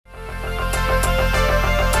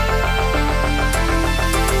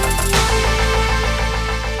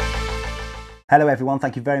Hello everyone,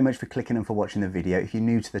 thank you very much for clicking and for watching the video. If you're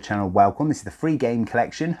new to the channel, welcome. This is the free game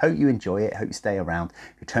collection. Hope you enjoy it, hope you stay around. If you're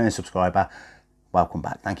a returning subscriber, welcome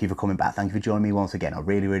back. Thank you for coming back. Thank you for joining me once again. I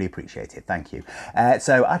really appreciate it. Thank you.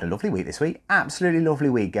 So I had a lovely week this week. Absolutely lovely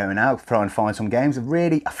week going out, trying to find some games. I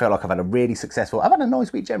feel like I've had a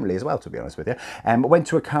nice week generally as well, to be honest with you. I went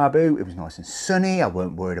to a car boot. It was nice and sunny. I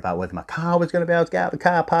weren't worried about whether my car was going to be able to get out of the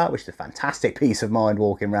car park, which is a fantastic peace of mind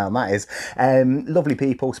walking around, that is. Lovely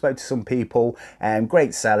people, spoke to some people,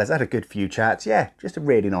 great sellers, had a good few chats. Yeah, just a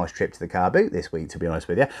really nice trip to the car boot this week, to be honest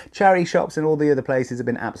with you. Charity shops and all the other places have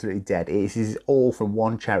been absolutely dead. It is all from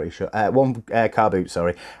one car boot,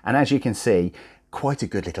 sorry. And as you can see, quite a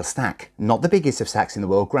good little stack. Not the biggest of stacks in the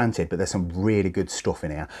world, granted, but there's some really good stuff in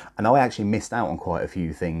here. And I actually missed out on quite a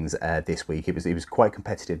few things this week. It was quite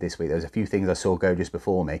competitive this week. There was a few things I saw go just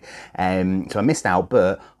before me. So I missed out,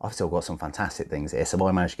 but I've still got some fantastic things here. So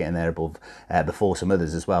I managed to get in there above before some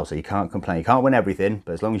others as well. So you can't complain. You can't win everything,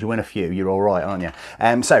 but as long as you win a few, you're all right, aren't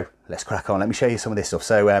you? So let's crack on. Let me show you some of this stuff.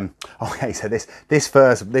 So, okay, so this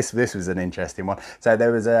was an interesting one. So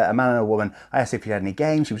there was a man and a woman. I asked if she had any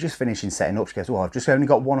games. She was just finishing setting up. She goes, well, I've just only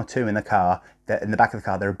got one or two in the car. In the back of the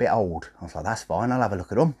car, they're a bit old. I was like, that's fine. I'll have a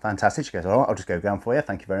look at them. Fantastic. She goes, all right, I'll just go down for you.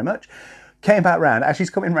 Thank you very much. Came back round. As she's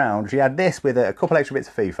coming round, she had this with a couple extra bits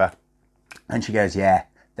of FIFA. And she goes, yeah,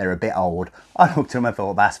 they're a bit old. I looked at them and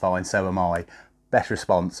thought, that's fine. So am I. Best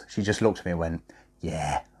response. She just looked at me and went,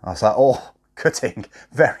 yeah. I was like, oh. Cutting,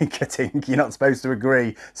 very cutting. You're not supposed to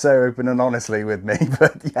agree so open and honestly with me,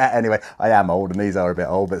 but yeah, anyway, I am old and these are a bit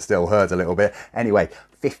old, but still hurt a little bit. Anyway,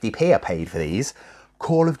 50p I paid for these.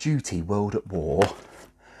 Call of Duty World at War,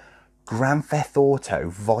 Grand Theft Auto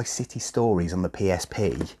Vice City Stories on the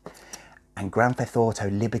PSP, and Grand Theft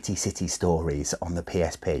Auto Liberty City Stories on the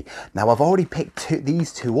PSP. Now, I've already picked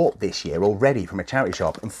these two up this year already from a charity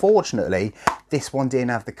shop. Unfortunately, this one didn't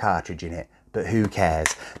have the cartridge in it, but who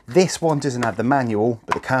cares? This one doesn't have the manual,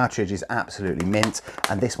 but the cartridge is absolutely mint,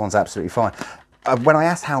 and this one's absolutely fine. When I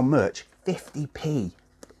asked how much, 50p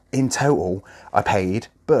in total I paid,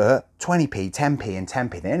 but 20p, 10p and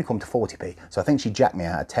 10p, they only come to 40p. So I think she jacked me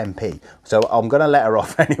out at 10p. So I'm gonna let her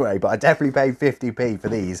off anyway, but I definitely paid 50p for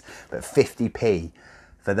these, but 50p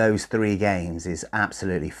for those three games is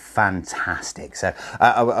absolutely fantastic. So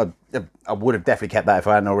I would have definitely kept that if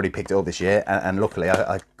I hadn't already picked it up this year, and luckily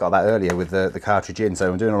I got that earlier with the cartridge in,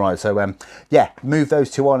 so I'm doing all right. So yeah, move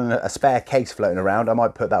those two on, and a spare case floating around. I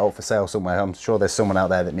might put that up for sale somewhere. I'm sure there's someone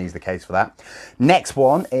out there that needs the case for that. Next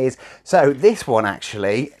one is, so this one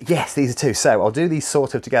actually, yes, these are two. So I'll do these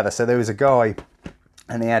sort of together. So there was a guy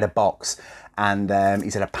and he had a box, and he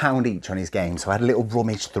said £1 each on his game. So I had a little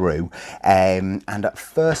rummage through, and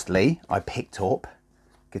firstly I picked up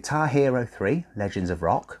Guitar Hero 3 Legends of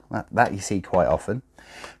Rock, that you see quite often.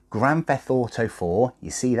 Grand Theft Auto 4,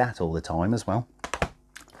 you see that all the time as well.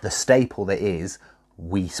 The staple that is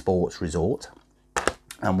Wii Sports Resort.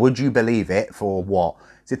 And would you believe it, for what,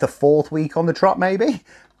 is it the 4th week on the trot maybe?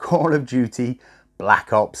 Call of Duty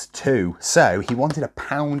Black Ops 2. So he wanted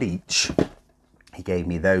 £1 each. He gave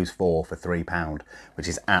me those four for £3, which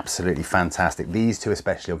is absolutely fantastic. These two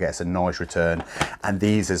especially will get us a nice return, and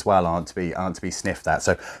these as well aren't to be sniffed at.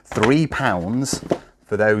 So £3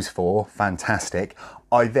 for those four, fantastic.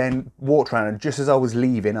 I then walked around, and just as I was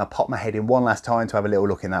leaving, I popped my head in one last time to have a little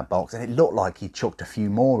look in that box, and it looked like he chucked a few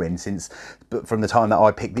more in from the time that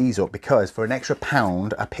I picked these up, because for an extra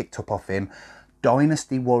 £1 I picked up off him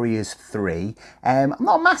Dynasty Warriors 3. I'm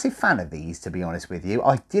not a massive fan of these, to be honest with you.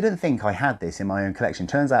 I didn't think I had this in my own collection.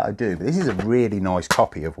 Turns out I do, but this is a really nice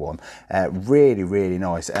copy of one. Really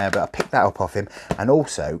nice. But I picked that up off him. And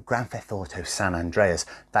also Grand Theft Auto San Andreas.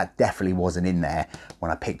 That definitely wasn't in there when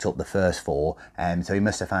I picked up the first four. So he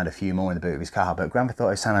must have found a few more in the boot of his car. But Grand Theft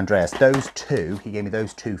Auto San Andreas, those two, he gave me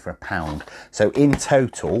those two for £1. So in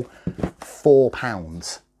total,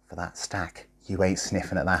 £4 for that stack. You ain't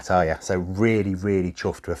sniffing at that, are you? So really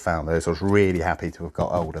chuffed to have found those. I was really happy to have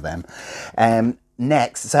got hold of them.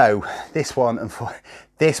 Next, so this one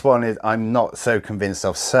is I'm not so convinced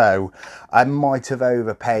of. So I might have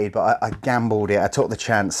overpaid, but I gambled it. I took the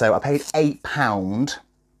chance. So I paid £8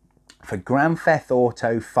 for Grand Theft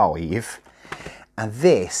Auto 5. And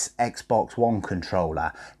this Xbox One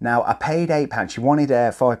controller. Now I paid £8. She wanted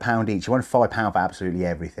 £5 each. She wanted £5 for absolutely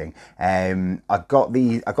everything. I got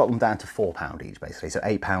them down to £4 each basically. So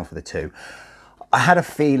 £8 for the two. I had a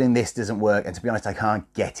feeling this doesn't work, and to be honest, I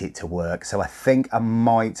can't get it to work. So I think I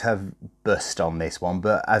might have bust on this one,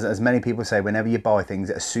 but as many people say, whenever you buy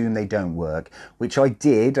things, assume they don't work, which I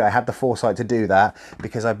did. I had the foresight to do that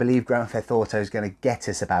because I believe Grand Theft Auto is going to get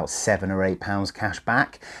us about £7 or £8 cash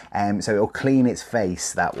back. So it'll clean its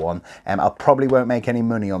face, that one. I probably won't make any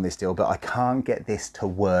money on this deal, but I can't get this to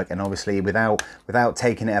work. And obviously without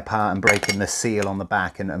taking it apart and breaking the seal on the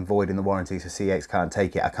back and voiding the warranty, so CX can't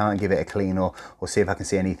take it, I can't give it a clean or see if I can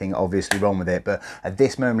see anything obviously wrong with it. But at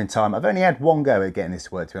this moment in time, I've only had one go at getting this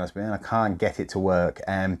to work, to be honest with you, and I can't get it to work.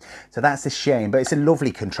 So that's a shame, but it's a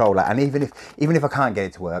lovely controller. And even if I can't get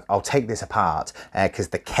it to work, I'll take this apart because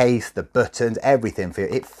the case, the buttons, everything,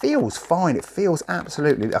 it feels fine. It feels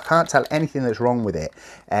absolutely, I can't tell anything that's wrong with it.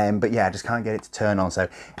 But yeah, I just can't get it to turn on. So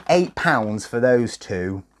 £8 for those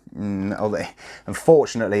two.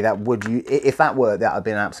 Unfortunately, that would, if that worked, that would have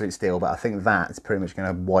been an absolute steal, but I think that's pretty much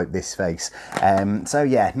going to wipe this face. So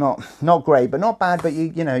yeah, not great, but not bad. But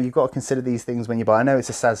you know, you've got to consider these things when you buy. I know it's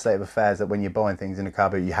a sad state of affairs that when you're buying things in a car,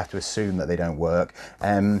 but you have to assume that they don't work.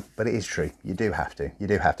 But it is true. You do have to.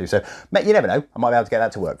 So you never know. I might be able to get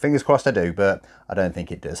that to work. Fingers crossed I do, but I don't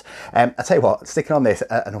think it does. I tell you what, sticking on this,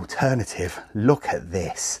 an alternative. Look at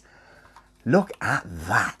this. Look at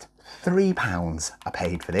that. £3 I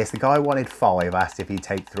paid for this. The guy wanted 5, asked if he'd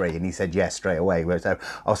take 3, and he said yes straight away. So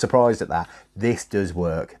I was surprised at that. This does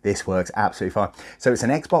work. This works absolutely fine. So it's an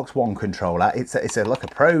Xbox One controller. It's like a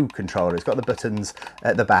Pro controller. It's got the buttons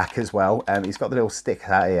at the back as well. It's got the little stick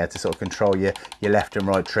out here to sort of control your left and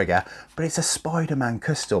right trigger. But it's a Spider-Man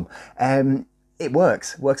custom. It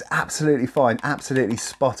works absolutely fine, absolutely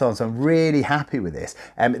spot on. So I'm really happy with this.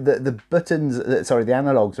 The buttons, sorry, the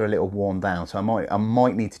analogs are a little worn down, so I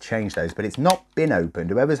might need to change those. But it's not been opened.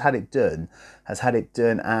 Whoever's had it done has had it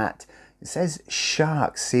done at, it says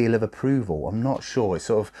Shark seal of approval. I'm not sure. It's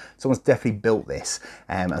sort of, someone's definitely built this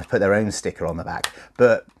and put their own sticker on the back.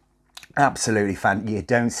 But absolutely fan. You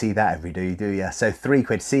don't see that every day, do you? So £3.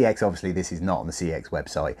 CX, obviously this is not on the CX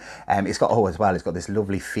website. It's got, as well, it's got this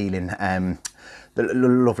lovely feeling, the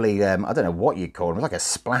lovely, I don't know what you'd call them, it's like a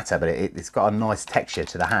splatter, but it's got a nice texture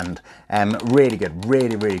to the hand. Really good,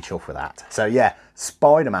 really chuffed with that. So yeah,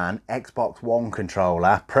 Spider-Man Xbox One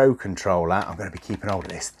controller, Pro controller. I'm going to be keeping hold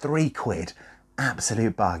of this. £3.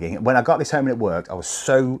 Absolute bargain. When I got this home and it worked, I was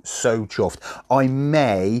so chuffed. I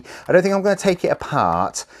don't think I'm going to take it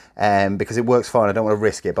apart because it works fine. I don't want to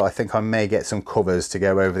risk it, but I think I may get some covers to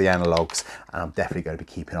go over the analogs, and I'm definitely going to be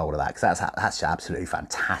keeping hold of that because that's absolutely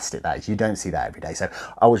fantastic. That is, you don't see that every day. So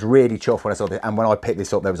I was really chuffed when I saw this, and when I picked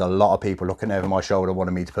this up, there was a lot of people looking over my shoulder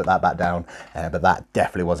wanting me to put that back down, but that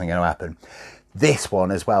definitely wasn't going to happen. This one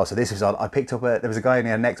as well. So this is, I picked up there was a guy who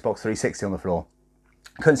had an Xbox 360 on the floor.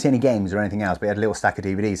 Couldn't see any games or anything else, but he had a little stack of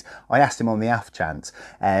DVDs. I asked him on the off chance.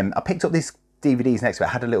 I picked up these DVDs next to it,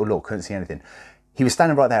 had a little look, couldn't see anything. He was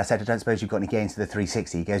standing right there. I said, I don't suppose you've got any games for the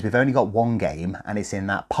 360. He goes, we've only got one game and it's in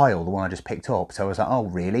that pile, the one I just picked up. So I was like, oh,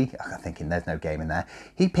 really? I'm thinking there's no game in there.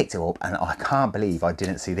 He picked it up and I can't believe I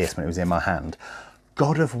didn't see this when it was in my hand.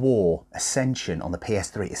 God of War Ascension on the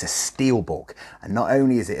PS3 is a steelbook, and not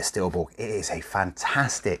only is it a steelbook, it is a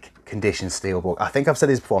fantastic condition steelbook. I think I've said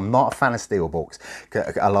this before, I'm not a fan of steelbooks.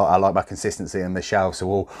 I like my consistency, and the shelves are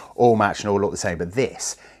all match and all look the same, but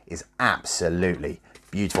this is absolutely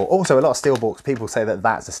beautiful. Also, a lot of steelbooks, people say that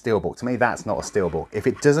that's a steelbook. To me, that's not a steelbook. If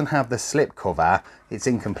it doesn't have the slip cover, it's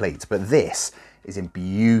incomplete, but this is in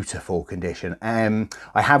beautiful condition.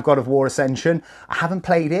 I have God of War Ascension. I haven't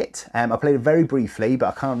played it. I played it very briefly, but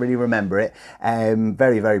I can't really remember it.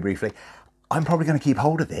 Very briefly. I'm probably going to keep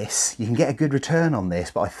hold of this. You can get a good return on this,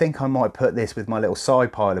 but I think I might put this with my little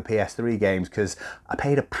side pile of PS3 games because I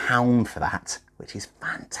paid £1 for that, which is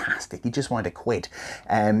fantastic. You just wanted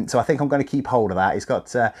 £1. So I think I'm going to keep hold of that. It's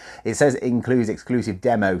got, it says it includes exclusive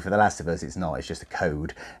demo for The Last of Us. It's not, it's just a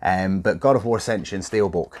code. But God of War Ascension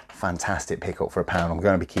Steelbook, fantastic pickup for £1. I'm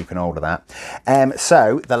going to be keeping hold of that.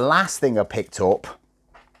 So the last thing I picked up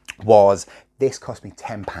was, this cost me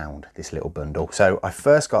 £10, this little bundle. So I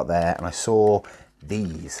first got there and I saw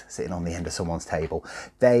these sitting on the end of someone's table.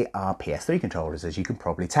 They are PS3 controllers, as you can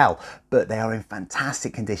probably tell, but they are in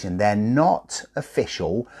fantastic condition. They're not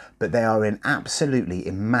official, but they are in absolutely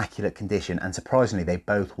immaculate condition, and surprisingly, they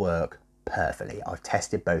both work perfectly. I've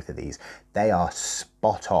tested both of these. They are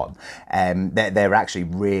spot on. They're actually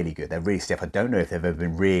really good. They're really stiff. I don't know if they've ever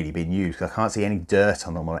really been used because I can't see any dirt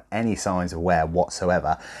on them or any signs of wear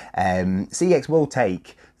whatsoever. CX will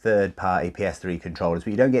take third-party PS3 controllers,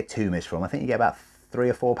 but you don't get too much from them. I think you get about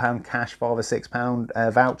 £3 or £4 cash, £5 or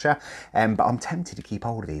 £6 voucher. But I'm tempted to keep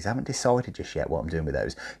hold of these. I haven't decided just yet what I'm doing with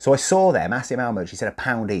those. So I saw them, asked him how much, he said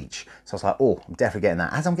 £1 each. So I was like, oh, I'm definitely getting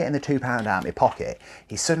that. As I'm getting the £2 out of my pocket,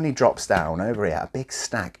 he suddenly drops down over here a big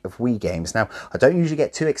stack of Wii games. Now, I don't usually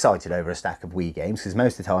get too excited over a stack of Wii games because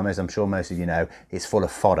most of the time, as I'm sure most of you know, it's full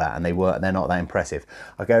of fodder and they're not that impressive.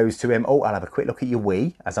 I goes to him, oh, I'll have a quick look at your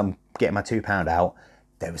Wii as I'm getting my £2 out.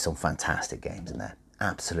 There were some fantastic games in there.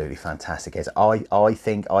 Absolutely fantastic games. I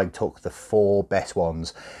think I took the 4 best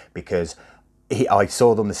ones because I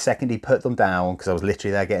saw them the second he put them down, because I was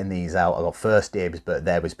literally there getting these out. I got first dibs, but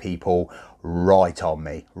there was people right on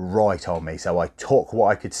me. So I took what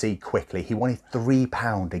I could see quickly. He wanted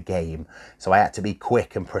 £3 a game, so I had to be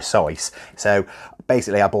quick and precise. So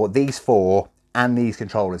basically I bought these 4 and these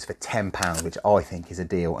controllers for £10, which I think is a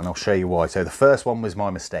deal, and I'll show you why. So the first one was my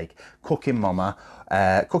mistake. Cooking Mama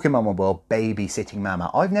World Babysitting Mama.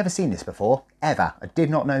 I've never seen this before, ever. I did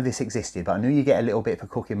not know this existed, but I knew you get a little bit for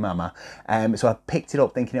Cooking Mama. So I picked it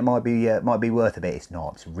up thinking it might be worth a bit. It's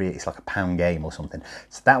not. It's like a £1 game or something.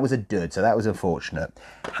 So that was a dud. So that was unfortunate.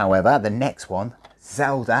 However, the next one,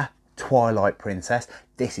 Zelda Twilight Princess.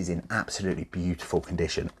 This is in absolutely beautiful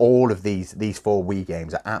condition. All of these 4 Wii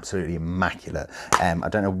games are absolutely immaculate. I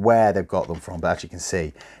don't know where they've got them from, but as you can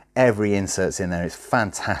see, every insert's in there. It's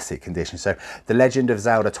fantastic condition. So the Legend of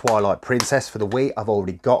Zelda Twilight Princess for the Wii, I've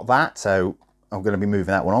already got that, so I'm going to be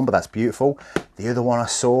moving that one on, but that's beautiful. The other one I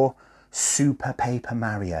saw, Super Paper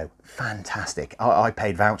Mario. Fantastic. I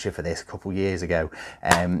paid voucher for this a couple years ago.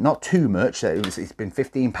 Not too much. It's been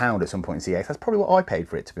 £15 at some point in CX. That's probably what I paid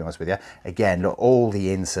for it, to be honest with you. Again, look, all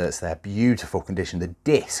the inserts there, beautiful condition. The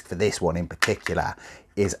disc for this one in particular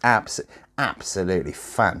is absolutely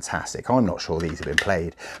fantastic. I'm not sure these have been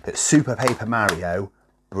played, but Super Paper Mario,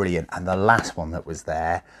 brilliant. And the last one that was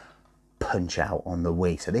there, Punch Out on the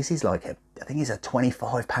Wii. So this is like I think it's a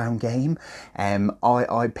 £25 game.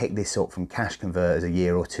 I picked this up from Cash Converters a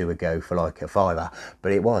year or 2 ago for like a £5,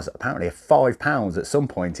 but it was apparently a £5 at some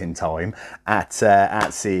point in time at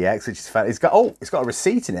CEX, which is fun. It's got a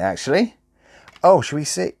receipt in it actually. Oh, should we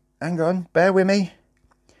see? Hang on, bear with me.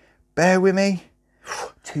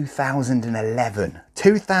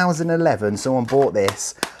 2011, someone bought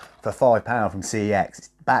this for £5 from CEX. It's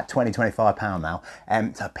about £20–25 now.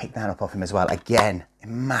 So I picked that up off him as well. Again,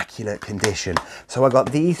 immaculate condition. So I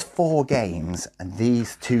got these 4 games and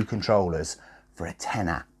these 2 controllers for a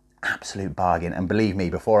tenner. Absolute bargain. And believe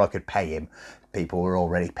me, before I could pay him, people were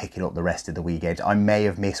already picking up the rest of the Wii games. I may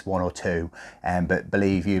have missed 1 or 2, but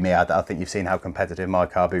believe you me, I think you've seen how competitive my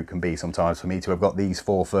car boot can be sometimes. For me to have got these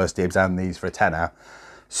 4 first dibs and these for a tenner,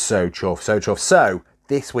 so chuffed, so chuffed. So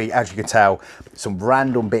this week, as you can tell, some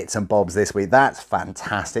random bits and bobs this week. That's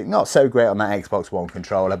fantastic. Not so great on that Xbox One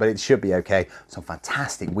controller, but it should be okay. Some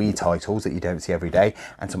fantastic Wii titles that you don't see every day,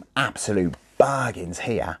 and some absolute bargains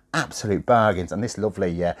here. Absolute bargains. And this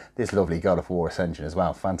lovely God of War Ascension as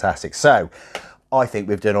well. Fantastic. So I think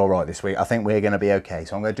we've done all right this week. I think we're going to be okay.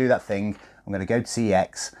 So I'm going to do that thing. I'm going to go to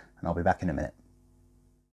CX, and I'll be back in a minute.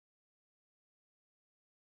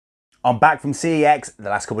 I'm back from CEX. The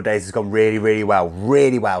last couple of days has gone really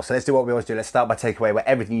well. So let's do what we always do. Let's start by taking away where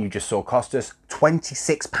everything you just saw cost us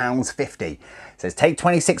 £26.50. So let's take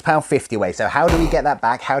 £26.50 away. So how do we get that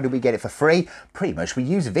back? How do we get it for free? Pretty much we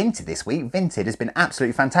use Vinted this week. Vinted has been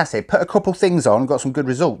absolutely fantastic. Put a couple things on, got some good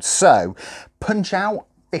results. So Punch Out,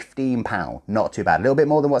 £15, not too bad. A little bit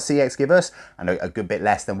more than what CX give us, and a good bit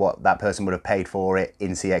less than what that person would have paid for it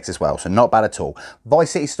in CX as well. So not bad at all. Vice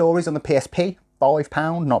City Stories on the PSP,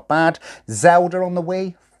 £5, not bad. Zelda on the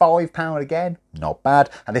Wii, £5 again, not bad.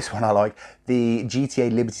 And this one I like, the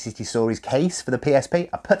GTA Liberty City Stories case for the PSP.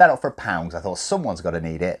 I put that up for £1. I thought someone's got to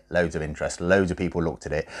need it. Loads of interest, loads of people looked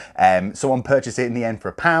at it. Someone purchased it in the end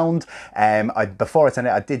for £1. Before I sent it,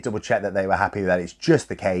 I did double check that they were happy that it's just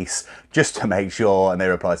the case, just to make sure. And they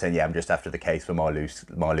replied saying, yeah, I'm just after the case for my loose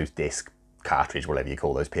disc cartridge, whatever you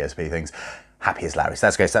call those PSP things. Happy as Larry. So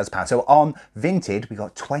that's great. So that's £1. So on Vinted, we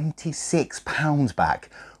got £26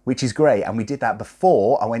 back, which is great. And we did that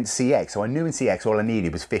before I went to CX. So I knew in CX all I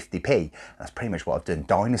needed was 50p. That's pretty much what I've done.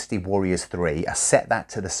 Dynasty Warriors 3, I set that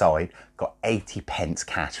to the side, got 80 pence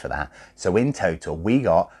cash for that. So in total, we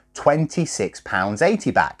got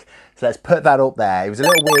 £26.80 back. So let's put that up there. It was a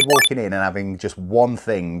little weird walking in and having just one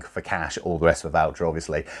thing for cash, all the rest for voucher,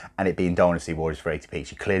 obviously, and it being Dynasty Warriors for 80p.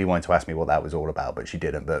 She clearly wanted to ask me what that was all about, but she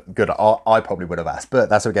didn't. But good, I probably would have asked, but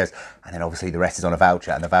that's what it goes. And then obviously the rest is on a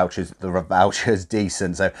voucher, and the voucher's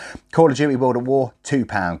decent. So Call of Duty World at War,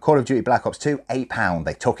 £2. Call of Duty Black Ops 2, £8.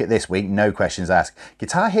 They took it this week, no questions asked.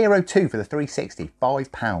 Guitar Hero 2 for the 360,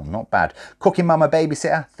 £5. Not bad. bad. Cooking Mama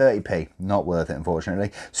Babysitter, 30p. Not worth it,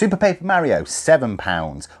 unfortunately. Super Paper Mario,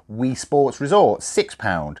 £7. Wii Sports Resort,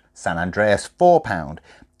 £6. San Andreas, £4.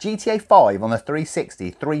 GTA 5 on the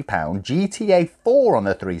 360, £3. GTA 4 on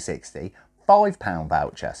the 360, £5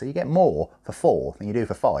 voucher. So you get more for 4 than you do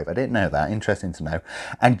for 5. I didn't know that. Interesting to know.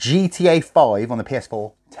 And GTA 5 on the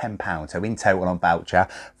PS4, £10. So in total on voucher,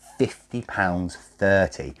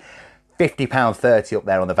 £50.30. £50.30 up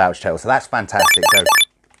there on the voucher total. So that's fantastic. So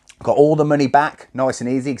got all the money back, nice and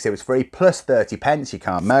easy, because it was free, plus 30 pence, you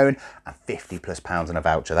can't moan, and 50 plus pounds on a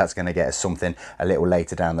voucher. That's going to get us something a little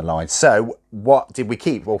later down the line. So what did we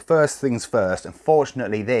keep? Well, first things first,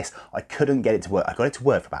 unfortunately this, I couldn't get it to work. I got it to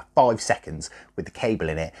work for about 5 seconds with the cable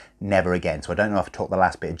in it, never again. So I don't know if I took the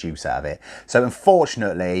last bit of juice out of it. So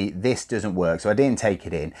unfortunately, this doesn't work, so I didn't take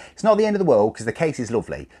it in. It's not the end of the world, because the case is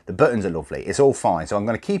lovely. The buttons are lovely. It's all fine. So I'm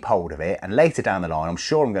going to keep hold of it, and later down the line, I'm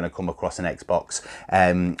sure I'm going to come across an Xbox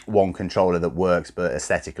One controller that works, but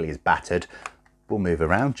aesthetically is battered. We'll move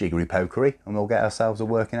around, jiggery pokery, and we'll get ourselves a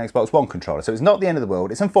working Xbox One controller. So it's not the end of the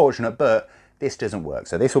world. It's unfortunate, but this doesn't work.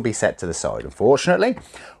 So this will be set to the side, unfortunately.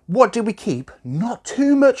 What did we keep? Not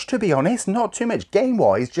too much, to be honest. Not too much.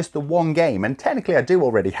 Game-wise, just the one game. And technically, I do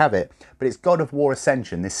already have it. But it's God of War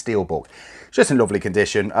Ascension, this steelbook. It's just in lovely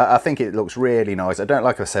condition. I think it looks really nice. I don't,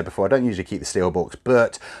 like I said before, I don't usually keep the steelbooks.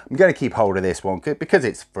 But I'm going to keep hold of this one because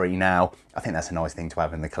it's free now. I think that's a nice thing to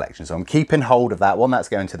have in the collection. So I'm keeping hold of that one. That's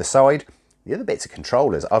going to the side. The other bits of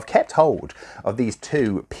controllers, I've kept hold of these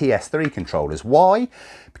 2 PS3 controllers. Why?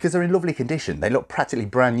 Because they're in lovely condition. They look practically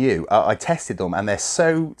brand new. I tested them and they're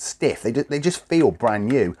so stiff. They just feel brand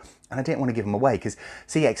new. And I didn't want to give them away because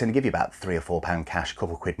CX only give you about £3 or £4 cash, a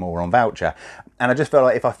couple of quid more on voucher. And I just felt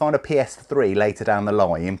like if I find a PS3 later down the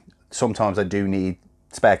line, sometimes I do need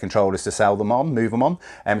spare controllers to sell them on, move them on.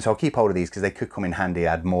 So I'll keep hold of these because they could come in handy,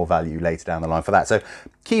 add more value later down the line for that. So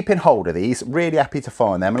keeping hold of these, really happy to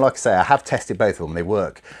find them. And like I say, I have tested both of them. They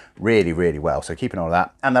work really, really well. So keeping all of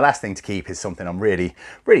that. And the last thing to keep is something I'm really,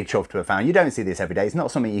 really chuffed to have found. You don't see this every day. It's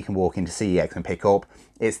not something you can walk into CEX and pick up.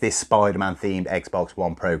 It's this Spider-Man themed Xbox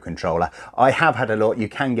One Pro controller. I have had a look. You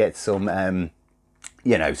can get some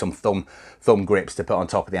you know, some thumb grips to put on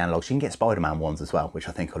top of the analogs. You can get Spider-Man ones as well, which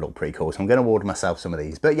I think will look pretty cool. So I'm going to order myself some of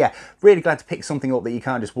these. But yeah, really glad to pick something up that you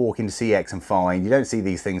can't just walk into CX and find. You don't see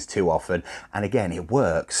these things too often. And again, it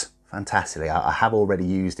works fantastically. I have already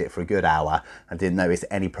used it for a good hour and didn't notice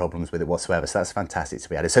any problems with it whatsoever. So that's fantastic to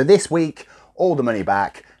be added. So this week, all the money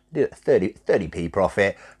back, 30p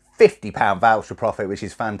profit. £50 voucher profit, which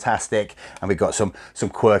is fantastic, and we've got some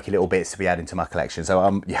quirky little bits to be added to my collection.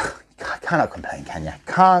 So yeah, I cannot complain, can you?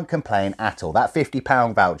 Can't complain at all. That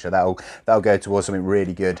 £50 voucher, that'll go towards something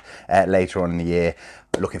really good later on in the year.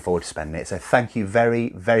 Looking forward to spending it. So thank you very,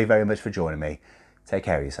 very, very much for joining me. Take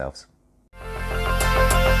care of yourselves.